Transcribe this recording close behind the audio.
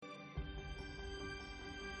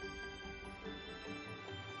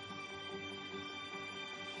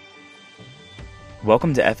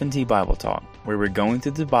Welcome to F&T Bible Talk, where we're going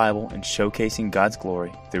through the Bible and showcasing God's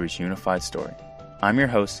glory through its unified story. I'm your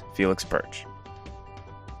host, Felix Birch.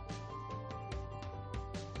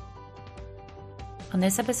 On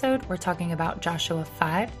this episode, we're talking about Joshua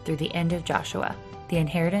 5 through the end of Joshua, the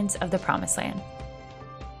inheritance of the Promised Land.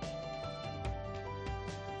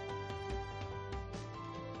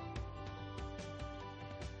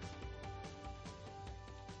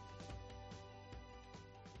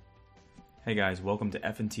 Hey guys, welcome to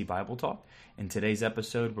F&T Bible Talk. In today's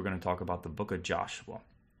episode, we're going to talk about the book of Joshua.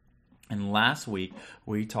 And last week,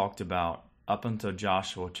 we talked about up until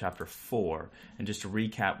Joshua chapter 4. And just to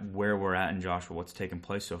recap where we're at in Joshua, what's taken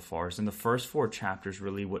place so far, is in the first 4 chapters,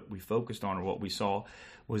 really what we focused on or what we saw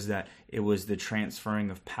was that it was the transferring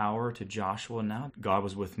of power to Joshua now. God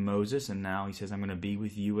was with Moses, and now he says, I'm going to be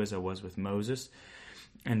with you as I was with Moses.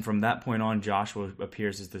 And from that point on, Joshua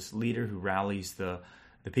appears as this leader who rallies the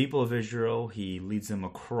people of Israel. He leads them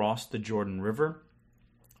across the Jordan River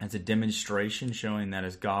as a demonstration showing that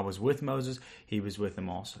as God was with Moses, he was with him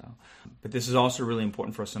also. But this is also really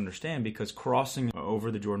important for us to understand because crossing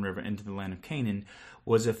over the Jordan River into the land of Canaan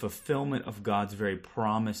was a fulfillment of God's very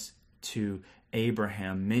promise to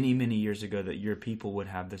Abraham many, many years ago that your people would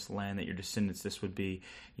have this land, that your descendants, this would be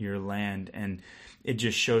your land. And it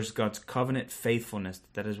just shows God's covenant faithfulness.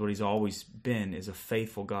 That is what he's always been, is a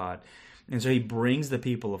faithful God. And so he brings the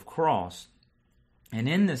people across. And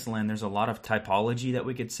in this land, there's a lot of typology that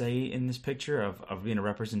we could say in this picture of being a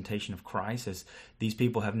representation of Christ, as these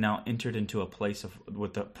people have now entered into a place of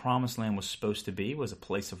what the promised land was supposed to be, was a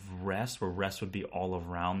place of rest, where rest would be all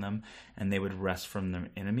around them, and they would rest from their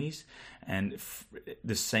enemies. And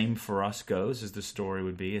the same for us goes, as the story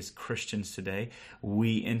would be, as Christians today,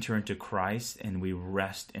 we enter into Christ and we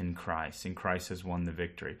rest in Christ, and Christ has won the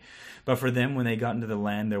victory. But for them, when they got into the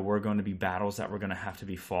land, there were going to be battles that were going to have to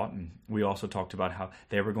be fought, and we also talked about how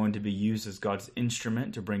they were going to be used as God's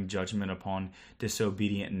instrument to bring judgment upon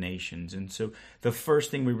disobedient nations. And so the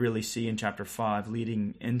first thing we really see in chapter 5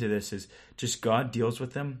 leading into this is just God deals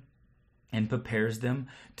with them and prepares them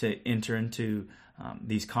to enter into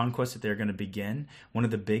these conquests that they're going to begin. One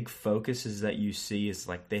of the big focuses that you see is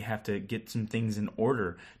like they have to get some things in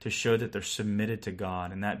order to show that they're submitted to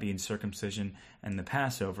God, and that being circumcision and the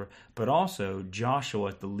Passover. But also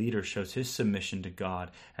Joshua, the leader, shows his submission to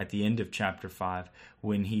God at the end of chapter 5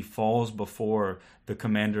 when he falls before the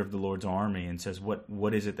commander of the Lord's army and says,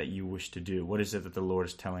 what is it that you wish to do? What is it that the Lord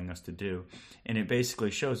is telling us to do? And it basically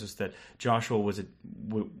shows us that Joshua was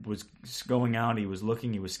going out, he was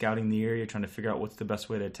looking, he was scouting the area, trying to figure out what's the best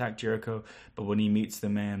way to attack Jericho. But when he meets the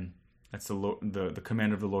man, that's the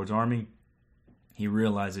commander of the Lord's army, he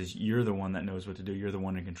realizes you're the one that knows what to do. You're the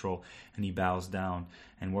one in control. And he bows down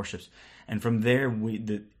and worships. And from there,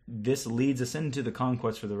 this leads us into the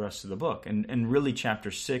conquest for the rest of the book. And really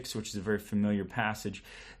chapter 6, which is a very familiar passage,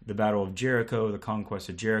 the Battle of Jericho, the conquest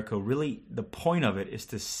of Jericho, really the point of it is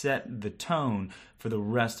to set the tone for the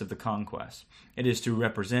rest of the conquest. It is to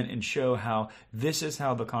represent and show how this is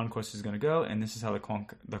how the conquest is going to go, and this is how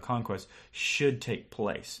the conquest should take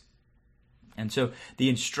place. And so the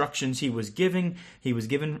instructions he was given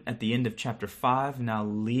at the end of chapter 5, now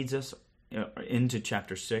leads us into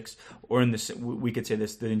chapter 6, or we could say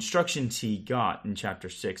this, the instructions he got in chapter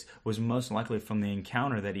 6 was most likely from the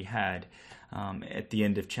encounter that he had at the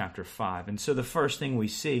end of chapter 5. And so the first thing we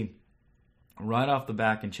see right off the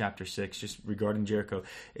back in chapter 6, just regarding Jericho,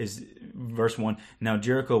 is verse 1. Now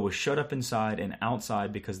Jericho was shut up inside and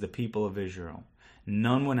outside because the people of Israel.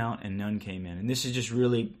 None went out and none came in. And this is just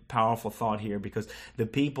really powerful thought here, because the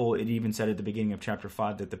people, it even said at the beginning of chapter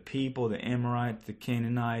 5 that the people, the Amorites, the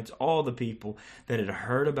Canaanites, all the people that had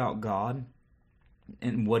heard about God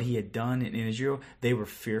and what he had done in Israel, they were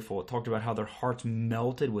fearful. It talked about how their hearts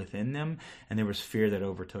melted within them and there was fear that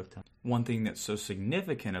overtook them. One thing that's so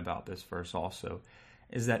significant about this verse also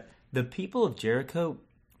is that the people of Jericho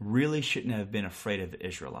really shouldn't have been afraid of the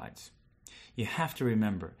Israelites. You have to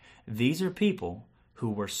remember, these are people who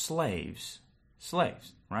were slaves,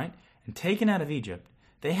 right? And taken out of Egypt.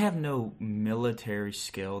 They have no military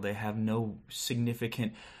skill. They have no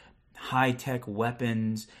significant high-tech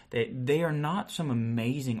weapons. They are not some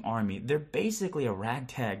amazing army. They're basically a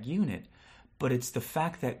ragtag unit. But it's the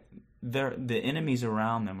fact that the enemies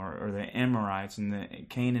around them, or the Amorites and the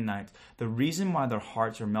Canaanites, the reason why their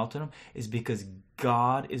hearts are melted them is because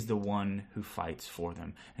God is the one who fights for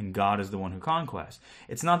them, and God is the one who conquests.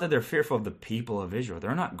 It's not that they're fearful of the people of Israel.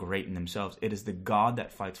 They're not great in themselves. It is the God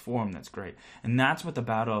that fights for them that's great. And that's what the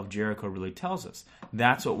Battle of Jericho really tells us.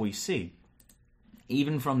 That's what we see.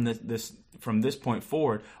 even from this point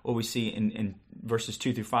forward, what we see in verses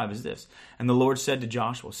 2 through 5 is this. And the Lord said to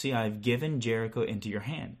Joshua, see, I have given Jericho into your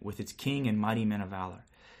hand, with its king and mighty men of valor.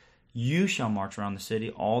 You shall march around the city,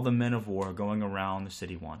 all the men of war going around the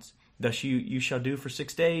city once. Thus you shall do for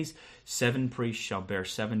 6 days. 7 priests shall bear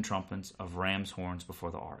 7 trumpets of ram's horns before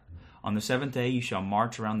the ark. On the 7th day you shall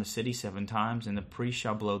march around the city 7 times, and the priests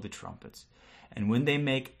shall blow the trumpets. And when they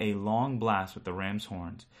make a long blast with the ram's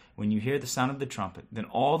horns, when you hear the sound of the trumpet, then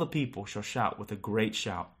all the people shall shout with a great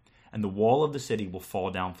shout, and the wall of the city will fall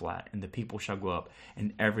down flat, and the people shall go up,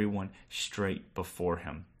 and everyone straight before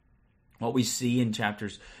him. What we see in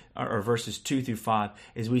verses 2 through 5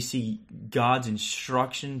 is we see God's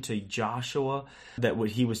instruction to Joshua that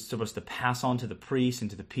what he was supposed to pass on to the priests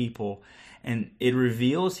and to the people. And it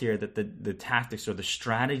reveals here that the tactics or the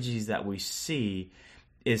strategies that we see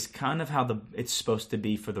is kind of how it's supposed to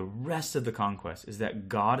be for the rest of the conquest, is that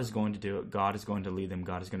God is going to do it, God is going to lead them,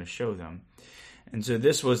 God is going to show them. And so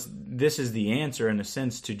this is the answer, in a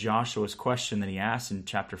sense, to Joshua's question that he asked in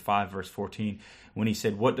chapter 5, verse 14, when he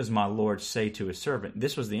said, what does my Lord say to his servant?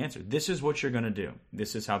 This was the answer. This is what you're going to do.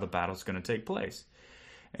 This is how the battle's going to take place.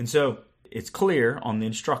 And so it's clear on the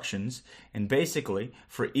instructions, and basically,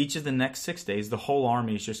 for each of the next 6 days, the whole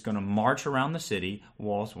army is just going to march around the city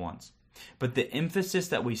walls once. But the emphasis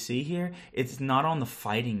that we see here, it's not on the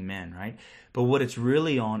fighting men, right? But what it's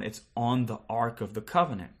really on, it's on the Ark of the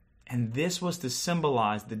Covenant. And this was to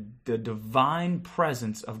symbolize the divine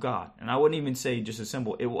presence of God. And I wouldn't even say just a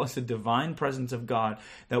symbol. It was the divine presence of God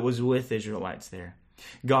that was with Israelites there.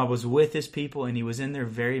 God was with his people, and he was in their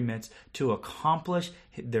very midst to accomplish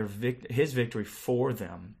his victory for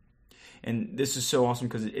them. And this is so awesome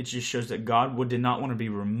because it just shows that God did not want to be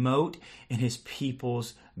remote in his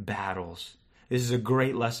people's battles. This is a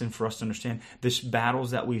great lesson for us to understand. The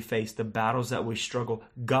battles that we face, the battles that we struggle,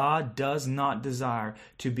 God does not desire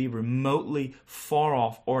to be remotely far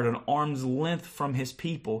off or at an arm's length from his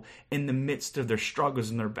people in the midst of their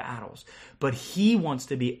struggles and their battles. But he wants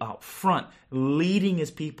to be out front, leading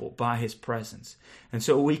his people by his presence. And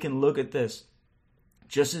so we can look at this.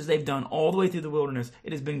 Just as they've done all the way through the wilderness,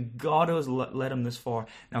 it has been God who has led them this far.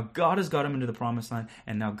 Now God has got them into the promised land,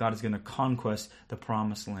 and now God is going to conquest the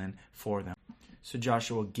promised land for them. So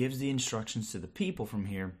Joshua gives the instructions to the people from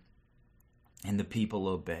here, and the people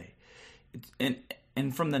obey.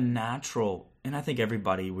 And from the natural, and I think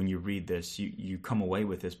everybody, when you read this, you come away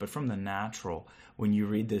with this, but from the natural, when you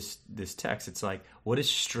read this text, it's like, what a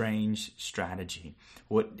strange strategy.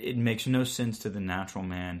 It makes no sense to the natural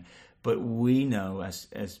man. But we know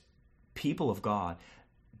as people of God,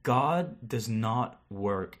 God does not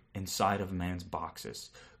work inside of man's boxes.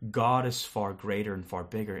 God is far greater and far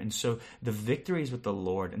bigger. And so the victories with the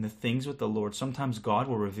Lord and the things with the Lord, sometimes God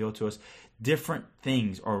will reveal to us different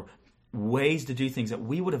things or ways to do things that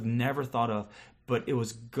we would have never thought of, but it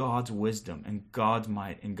was God's wisdom and God's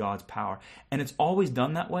might and God's power. And it's always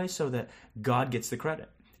done that way so that God gets the credit.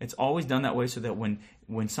 It's always done that way so that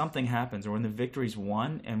when something happens or when the victory's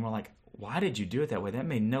won and we're like, why did you do it that way? That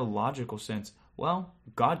made no logical sense. Well,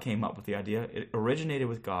 God came up with the idea. It originated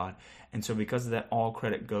with God. And so because of that, all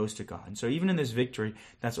credit goes to God. And so even in this victory,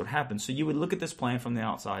 that's what happens. So you would look at this plan from the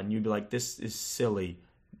outside and you'd be like, this is silly.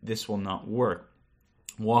 This will not work.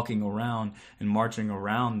 Walking around and marching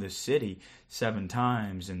around this city 7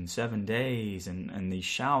 times in 7 days and these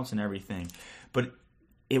shouts and everything. But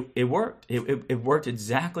it worked. It worked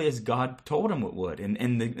exactly as God told him it would.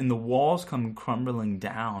 And the walls come crumbling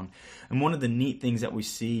down. And one of the neat things that we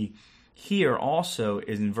see here also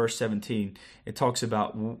is in verse 17. It talks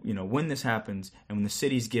about, when this happens and when the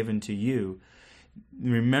city's given to you,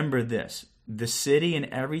 remember this. The city and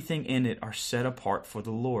everything in it are set apart for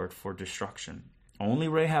the Lord for destruction. Only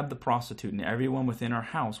Rahab the prostitute and everyone within our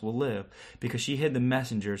house will live because she hid the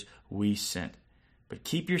messengers we sent. But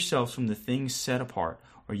keep yourselves from the things set apart,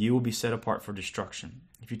 or you will be set apart for destruction.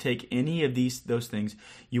 If you take any of those things,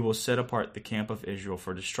 you will set apart the camp of Israel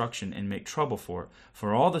for destruction and make trouble for it.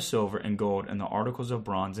 For all the silver and gold and the articles of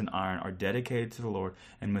bronze and iron are dedicated to the Lord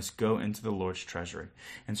and must go into the Lord's treasury.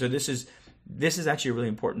 And so this is actually a really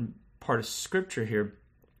important part of Scripture here,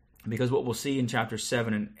 because what we'll see in chapter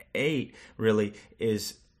 7 and 8 really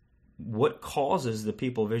is what causes the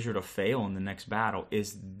people of Israel to fail in the next battle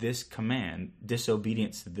is this command,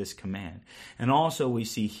 disobedience to this command. And also we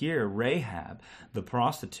see here Rahab, the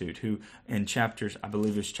prostitute, who in I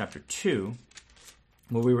believe it was chapter 2,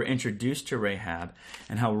 where we were introduced to Rahab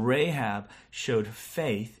and how Rahab showed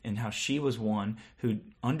faith and how she was one who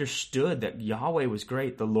understood that Yahweh was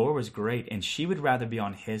great, the Lord was great, and she would rather be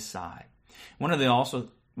on his side. One of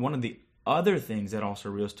the other things that also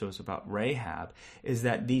reveals to us about Rahab is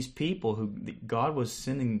that these people who God was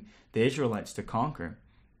sending the Israelites to conquer,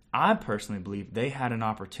 I personally believe they had an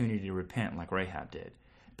opportunity to repent like Rahab did,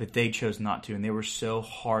 but they chose not to, and they were so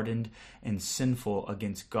hardened and sinful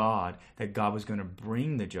against God that God was going to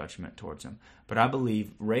bring the judgment towards them. But I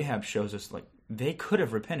believe Rahab shows us like they could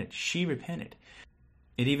have repented. She repented.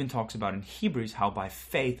 It even talks about in Hebrews how by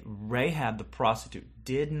faith Rahab the prostitute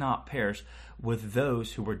did not perish with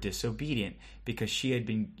those who were disobedient, because she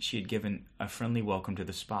had given a friendly welcome to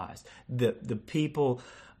the spies. The people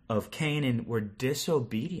of Canaan were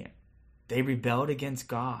disobedient. They rebelled against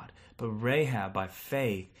God. But Rahab, by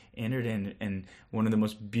faith, entered in, and one of the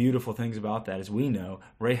most beautiful things about that is we know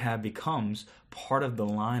Rahab becomes part of the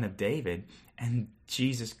line of David, and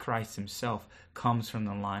Jesus Christ himself comes from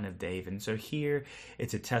the line of David. And so here,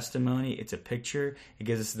 it's a testimony, it's a picture. It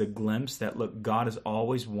gives us the glimpse that, look, God has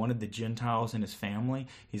always wanted the Gentiles in his family.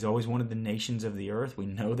 He's always wanted the nations of the earth. We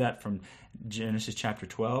know that from Genesis chapter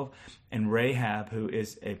 12. And Rahab, who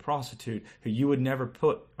is a prostitute, who you would never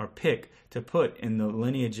pick to put in the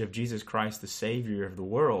lineage of Jesus Christ, the Savior of the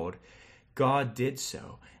world, God did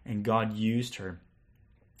so, and God used her,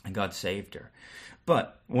 and God saved her.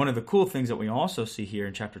 But one of the cool things that we also see here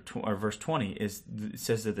in verse 20 is it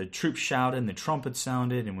says that the troops shouted and the trumpet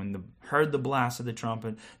sounded, and when heard the blast of the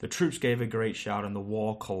trumpet, the troops gave a great shout and the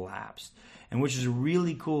wall collapsed. And which is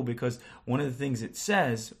really cool, because one of the things it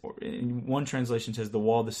says, or in one translation says the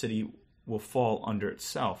wall of the city will fall under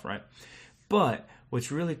itself, right? But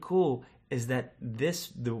what's really cool is that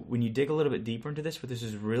when you dig a little bit deeper into this, what this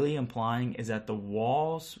is really implying is that the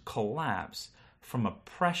walls collapse from a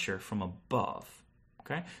pressure from above.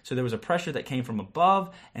 Okay? So there was a pressure that came from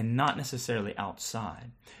above and not necessarily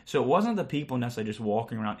outside. So it wasn't the people necessarily just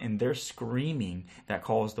walking around and they're screaming that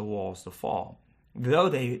caused the walls to fall. Though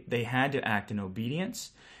they had to act in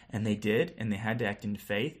obedience, and they did, and they had to act in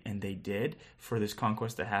faith, and they did, for this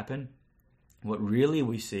conquest to happen. What really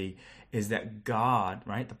we see is that God,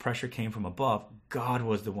 right, the pressure came from above. God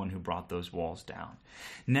was the one who brought those walls down.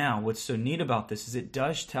 Now, what's so neat about this is it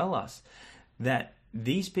does tell us that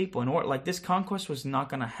these people, this conquest was not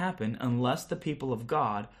going to happen unless the people of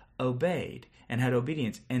God obeyed and had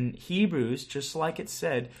obedience. And Hebrews, just like it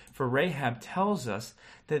said for Rahab, tells us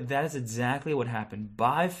that that is exactly what happened.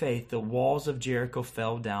 By faith, the walls of Jericho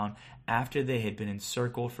fell down after they had been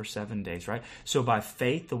encircled for 7 days, right? So by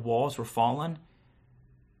faith, the walls were fallen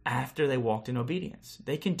after they walked in obedience.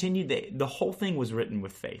 They continued. The whole thing was written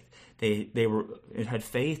with faith. It had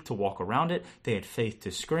faith to walk around it. They had faith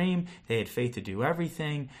to scream. They had faith to do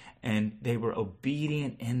everything, and they were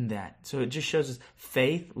obedient in that. So it just shows us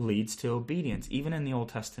faith leads to obedience, even in the Old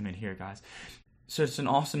Testament here, guys. So it's an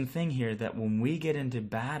awesome thing here that when we get into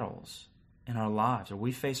battles in our lives, or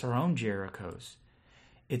we face our own Jerichos,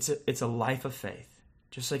 it's a life of faith.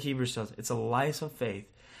 Just like Hebrews says, it's a life of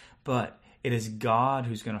faith, but it is God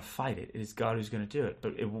who's going to fight it. It is God who's going to do it.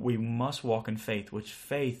 But we must walk in faith, which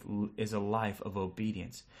faith is a life of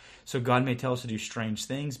obedience. So God may tell us to do strange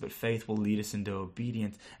things, but faith will lead us into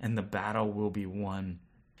obedience, and the battle will be won.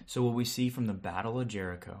 So what we see from the Battle of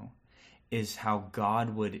Jericho is how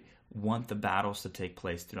God would want the battles to take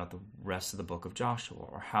place throughout the rest of the book of Joshua,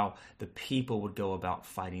 or how the people would go about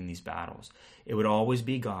fighting these battles. It would always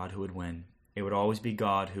be God who would win. It would always be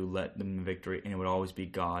God who led them to victory, and it would always be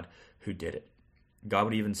God who did it. God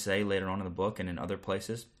would even say later on in the book and in other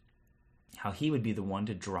places how he would be the one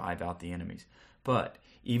to drive out the enemies. But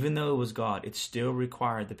even though it was God, it still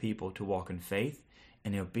required the people to walk in faith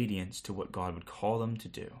and obedience to what God would call them to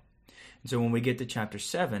do. And so when we get to chapter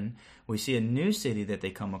 7, we see a new city that they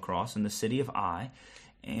come across, in the city of Ai,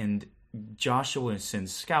 and Joshua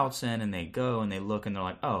sends scouts in, and they go and they look and they're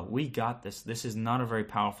like, oh, we got this. This is not a very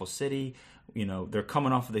powerful city. You know, they're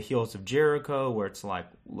coming off of the heels of Jericho, where it's like,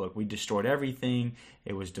 look, we destroyed everything.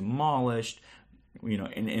 It was demolished. You know,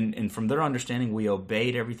 and from their understanding, we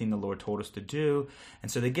obeyed everything the Lord told us to do.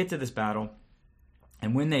 And so they get to this battle,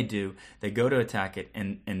 and when they do, they go to attack it,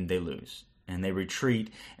 and they lose. And they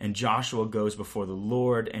retreat, and Joshua goes before the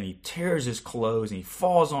Lord, and he tears his clothes, and he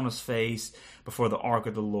falls on his face before the ark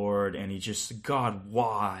of the Lord, and he just, God,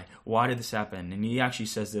 why? Why did this happen? And he actually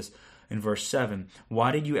says this in verse 7,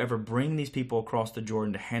 why did you ever bring these people across the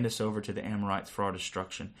Jordan to hand us over to the Amorites for our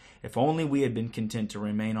destruction? If only we had been content to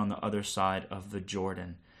remain on the other side of the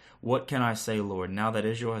Jordan. What can I say, Lord, now that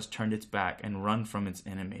Israel has turned its back and run from its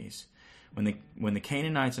enemies? When the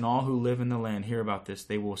Canaanites and all who live in the land hear about this,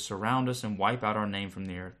 they will surround us and wipe out our name from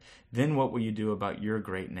the earth. Then what will you do about your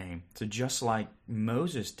great name? So just like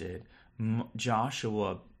Moses did,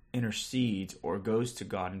 Joshua intercedes or goes to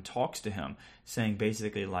God and talks to him, saying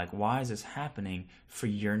basically like, why is this happening? For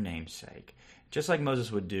your name's sake. Just like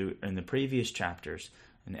Moses would do in the previous chapters,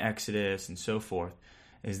 in Exodus and so forth,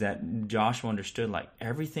 is that Joshua understood like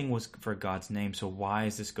everything was for God's name, so why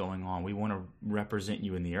is this going on? We want to represent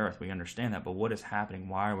you in the earth. We understand that, but what is happening?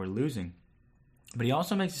 Why are we losing? But he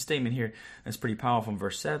also makes a statement here that's pretty powerful in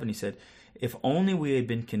verse 7. He said, if only we had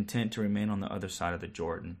been content to remain on the other side of the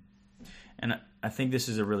Jordan. And I think this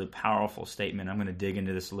is a really powerful statement. I'm going to dig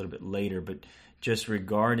into this a little bit later, but just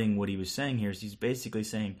regarding what he was saying here, is he's basically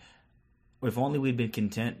saying, if only we'd been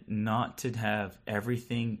content not to have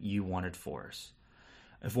everything you wanted for us.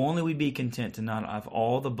 If only we'd be content to not have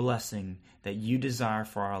all the blessing that you desire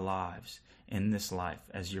for our lives in this life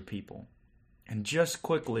as your people. And just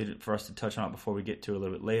quickly for us to touch on it before we get to it a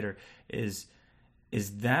little bit later, is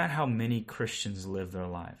that how many Christians live their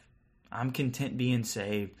life? I'm content being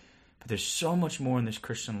saved, but there's so much more in this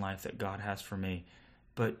Christian life that God has for me.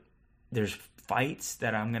 But there's fights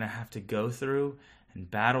that I'm going to have to go through and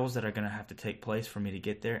battles that are going to have to take place for me to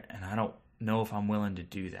get there, and I don't know if I'm willing to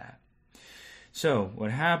do that. So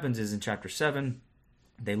what happens is in chapter 7,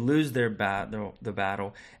 they lose the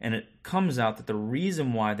battle, and it comes out that the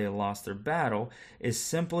reason why they lost their battle is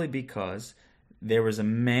simply because there was a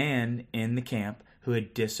man in the camp who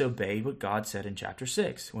had disobeyed what God said in chapter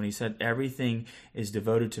 6. When he said, everything is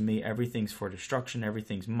devoted to me, everything's for destruction,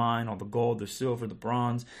 everything's mine, all the gold, the silver, the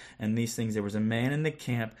bronze, and these things. There was a man in the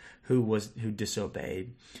camp who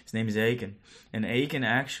disobeyed. His name is Achan. And Achan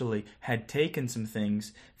actually had taken some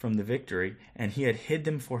things from the victory, and he had hid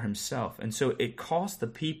them for himself. And so it cost the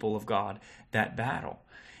people of God that battle.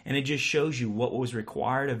 And it just shows you what was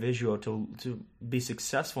required of Israel to be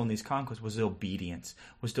successful in these conquests was obedience,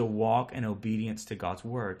 was to walk in obedience to God's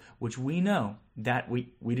word, which we know that we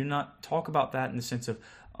do not talk about that in the sense of,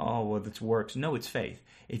 oh, well, it's works. No, it's faith.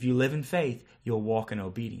 If you live in faith, you'll walk in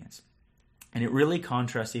obedience. And it really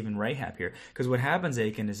contrasts even Rahab here, because what happens,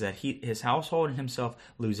 Achan, is that his household and himself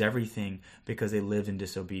lose everything because they lived in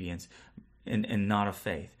disobedience and not of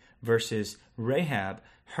faith. Versus Rahab,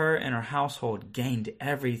 her and her household gained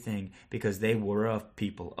everything because they were of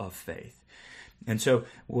people of faith. And so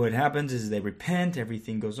what happens is they repent,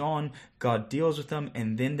 everything goes on, God deals with them,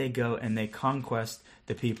 and then they go and they conquest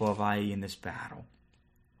the people of Ai in this battle.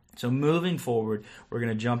 So moving forward, we're going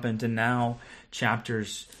to jump into now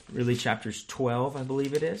chapters 12, I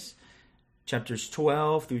believe it is. Chapters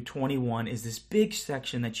 12 through 21 is this big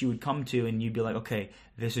section that you would come to and you'd be like, okay,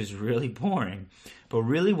 this is really boring. But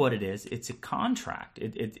really what it is, it's a contract.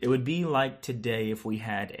 It would be like today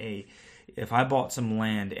if I bought some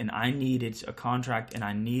land and I needed a contract and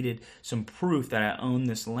I needed some proof that I own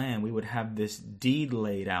this land, we would have this deed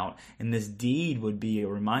laid out. And this deed would be a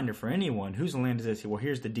reminder for anyone, whose land is this? Well,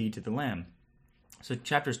 here's the deed to the land. So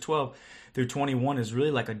chapters 12 through 21 is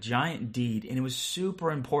really like a giant deed, and it was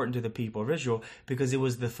super important to the people of Israel because it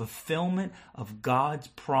was the fulfillment of God's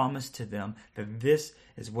promise to them that this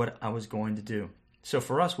is what I was going to do. So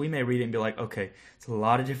for us, we may read it and be like, okay, it's a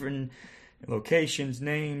lot of different locations,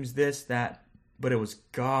 names, this, that, but it was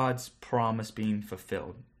God's promise being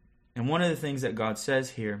fulfilled. And one of the things that God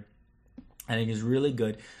says here, I think is really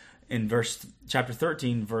good. In chapter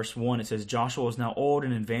 13, verse 1, it says, Joshua is now old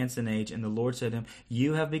and advanced in age, and the Lord said to him,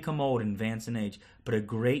 you have become old and advanced in age, but a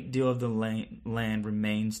great deal of the land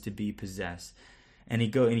remains to be possessed. And he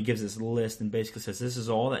gives this list and basically says, this is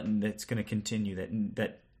all that's going to continue,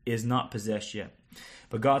 that is not possessed yet.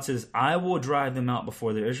 But God says, I will drive them out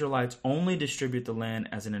before the Israelites only distribute the land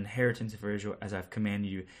as an inheritance for Israel as I've commanded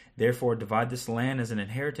you. Therefore divide this land as an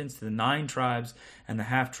inheritance to the 9 tribes and the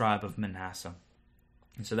half tribe of Manasseh.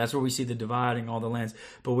 And so that's where we see the dividing all the lands.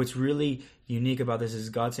 But what's really unique about this is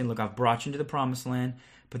God saying, look, I've brought you into the promised land,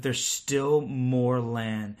 but there's still more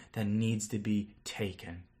land that needs to be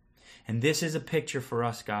taken. And this is a picture for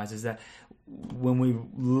us, guys, is that when we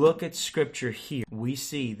look at Scripture here, we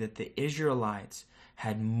see that the Israelites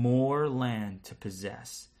had more land to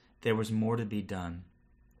possess. There was more to be done.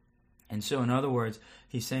 And so, in other words,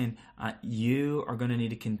 he's saying, you are going to need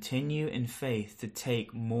to continue in faith to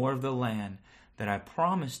take more of the land that I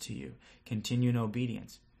promised to you. Continue in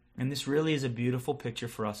obedience. And this really is a beautiful picture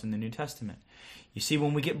for us in the New Testament. You see,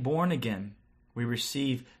 when we get born again, we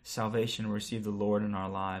receive salvation, we receive the Lord in our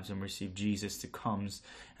lives, and we receive Jesus who comes,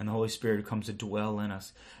 and the Holy Spirit who comes to dwell in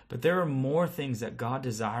us. But there are more things that God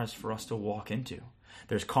desires for us to walk into.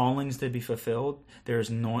 There's callings to be fulfilled, there's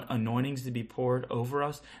anointings to be poured over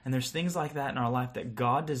us, and there's things like that in our life that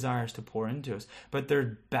God desires to pour into us. But there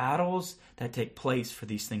are battles that take place for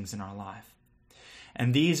these things in our life.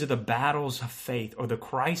 And these are the battles of faith, or the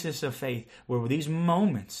crisis of faith, where these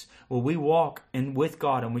moments where we walk in with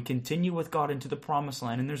God and we continue with God into the promised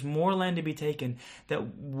land, and there's more land to be taken,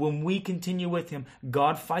 that when we continue with Him,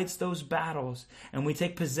 God fights those battles, and we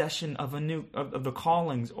take possession of of the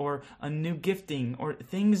callings, or a new gifting, or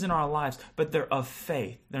things in our lives, but they're of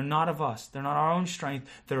faith. They're not of us. They're not our own strength.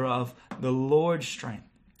 They're of the Lord's strength.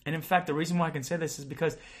 And in fact, the reason why I can say this is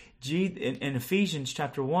because in Ephesians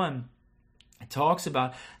chapter 1, it talks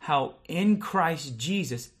about how in Christ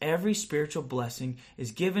Jesus, every spiritual blessing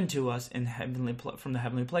is given to us from the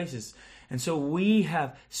heavenly places. And so we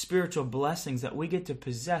have spiritual blessings that we get to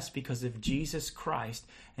possess because of Jesus Christ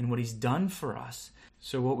and what He's done for us.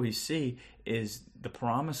 So what we see is the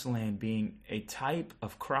promised land being a type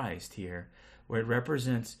of Christ here, where it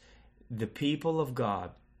represents the people of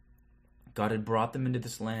God. God had brought them into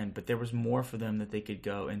this land, but there was more for them that they could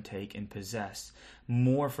go and take and possess,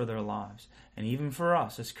 more for their lives. And even for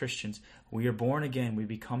us as Christians, we are born again, we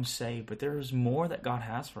become saved, but there is more that God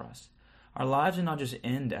has for us. Our lives do not just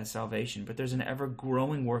end at salvation, but there's an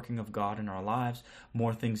ever-growing working of God in our lives,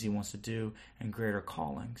 more things He wants to do, and greater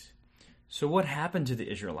callings. So what happened to the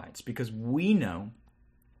Israelites? Because we know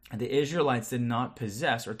the Israelites did not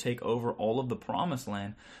possess or take over all of the promised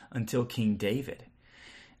land until King David.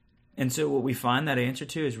 And so what we find that answer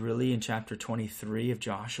to is really in chapter 23 of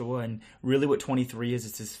Joshua. And really what 23 is,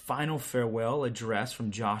 it's his final farewell address from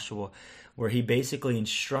Joshua, where he basically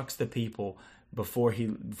instructs the people before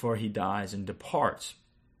he dies and departs.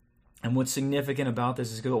 And what's significant about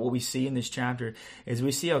this is what we see in this chapter is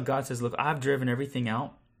we see how God says, look, I've driven everything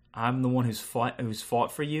out. I'm the one who's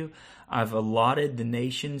fought for you. I've allotted the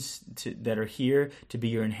nations that are here to be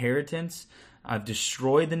your inheritance. I've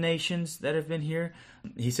destroyed the nations that have been here.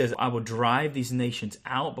 He says, I will drive these nations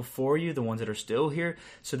out before you, the ones that are still here,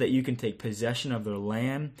 so that you can take possession of their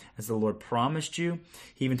land as the Lord promised you.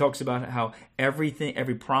 He even talks about how every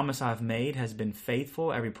promise I've made has been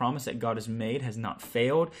faithful. Every promise that God has made has not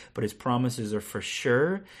failed, but His promises are for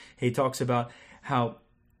sure. He talks about how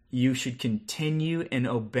you should continue in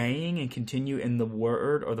obeying and continue in the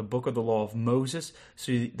word or the book of the law of Moses,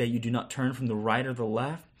 so that you do not turn from the right or the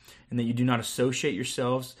left, and that you do not associate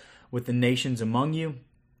yourselves with the nations among you,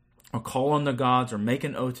 or call on the gods, or make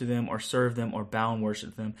an oath to them, or serve them, or bow and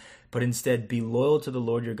worship them, but instead be loyal to the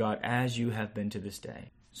Lord your God as you have been to this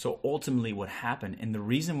day. So ultimately what happened, and the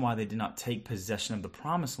reason why they did not take possession of the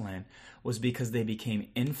promised land, was because they became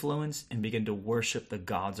influenced and began to worship the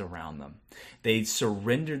gods around them. They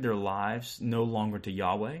surrendered their lives no longer to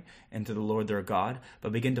Yahweh and to the Lord their God,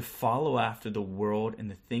 but began to follow after the world and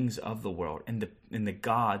the things of the world and the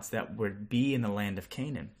gods that would be in the land of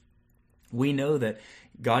Canaan. We know that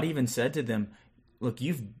God even said to them, look,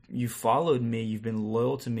 you've followed me, you've been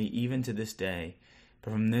loyal to me even to this day.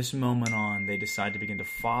 But from this moment on, they decide to begin to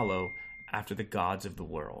follow after the gods of the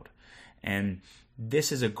world. And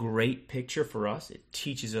this is a great picture for us. It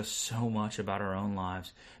teaches us so much about our own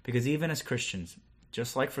lives. Because even as Christians,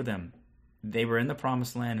 just like for them, they were in the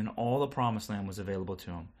promised land, and all the promised land was available to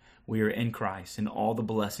them. We are in Christ, and all the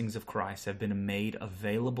blessings of Christ have been made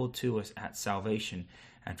available to us at salvation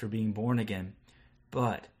after being born again.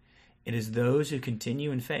 But it is those who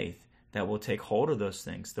continue in faith that will take hold of those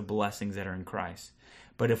things, the blessings that are in Christ.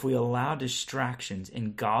 But if we allow distractions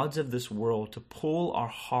and gods of this world to pull our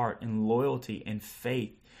heart and loyalty and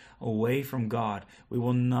faith away from God, we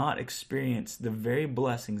will not experience the very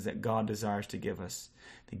blessings that God desires to give us.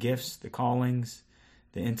 The gifts, the callings,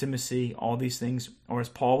 the intimacy, all these things. Or as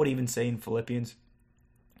Paul would even say in Philippians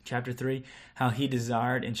chapter 3, how he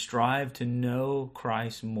desired and strived to know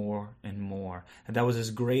Christ more and more. And that was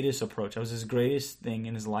his greatest approach. That was his greatest thing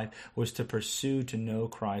in his life, was to pursue to know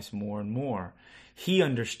Christ more and more. He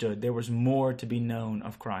understood there was more to be known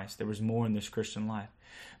of Christ. There was more in this Christian life.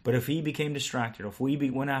 But if he became distracted, if we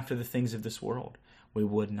went after the things of this world, we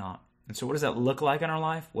would not. And so what does that look like in our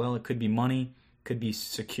life? Well, it could be money, it could be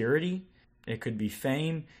security, it could be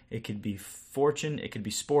fame, it could be fortune, it could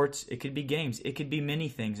be sports, it could be games, it could be many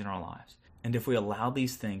things in our lives. And if we allow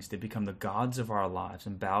these things to become the gods of our lives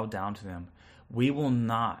and bow down to them, we will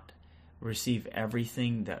not receive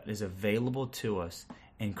everything that is available to us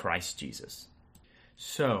in Christ Jesus.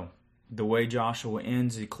 So, the way Joshua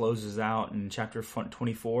ends, he closes out in chapter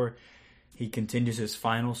 24. He continues his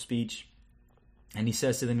final speech, and he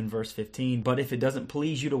says to them in verse 15, "But if it doesn't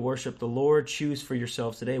please you to worship the Lord, choose for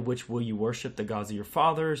yourselves today which will you worship, the gods of your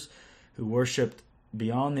fathers, who worshipped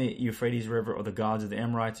beyond the Euphrates River, or the gods of the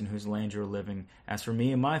Amorites in whose land you are living. As for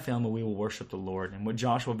me and my family, we will worship the Lord." And what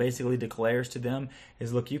Joshua basically declares to them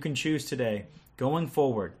is, look, you can choose today, going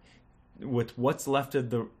forward, with what's left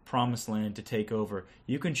of the promised land to take over,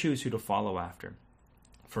 you can choose who to follow after.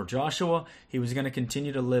 For Joshua, he was going to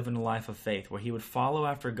continue to live in a life of faith where he would follow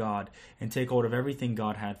after God and take hold of everything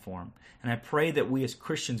God had for him. And I pray that we as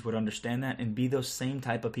Christians would understand that and be those same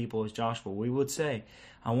type of people as Joshua. We would say,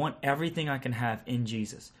 I want everything I can have in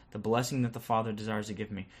Jesus, the blessing that the Father desires to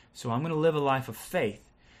give me. So I'm going to live a life of faith,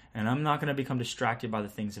 and I'm not going to become distracted by the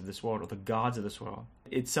things of this world or the gods of this world.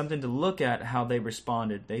 It's something to look at how they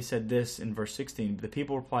responded. They said this in verse 16, the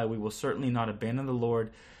people replied, we will certainly not abandon the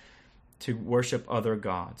Lord to worship other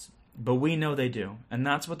gods. But we know they do. And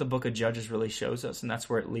that's what the book of Judges really shows us, and that's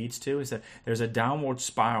where it leads to, is that there's a downward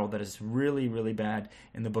spiral that is really, really bad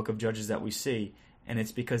in the book of Judges that we see, and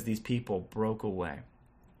it's because these people broke away.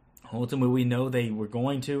 Ultimately, we know they were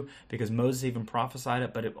going to because Moses even prophesied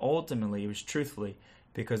it, but it was truthfully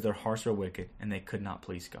because their hearts were wicked and they could not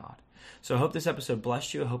please God. So I hope this episode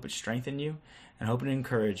blessed you. I hope it strengthened you, and I hope it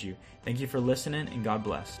encouraged you. Thank you for listening, and God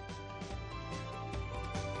bless.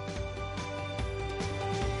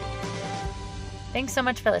 Thanks so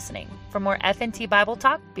much for listening. For more FNT Bible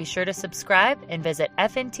Talk, be sure to subscribe and visit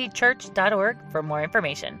fntchurch.org for more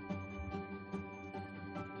information.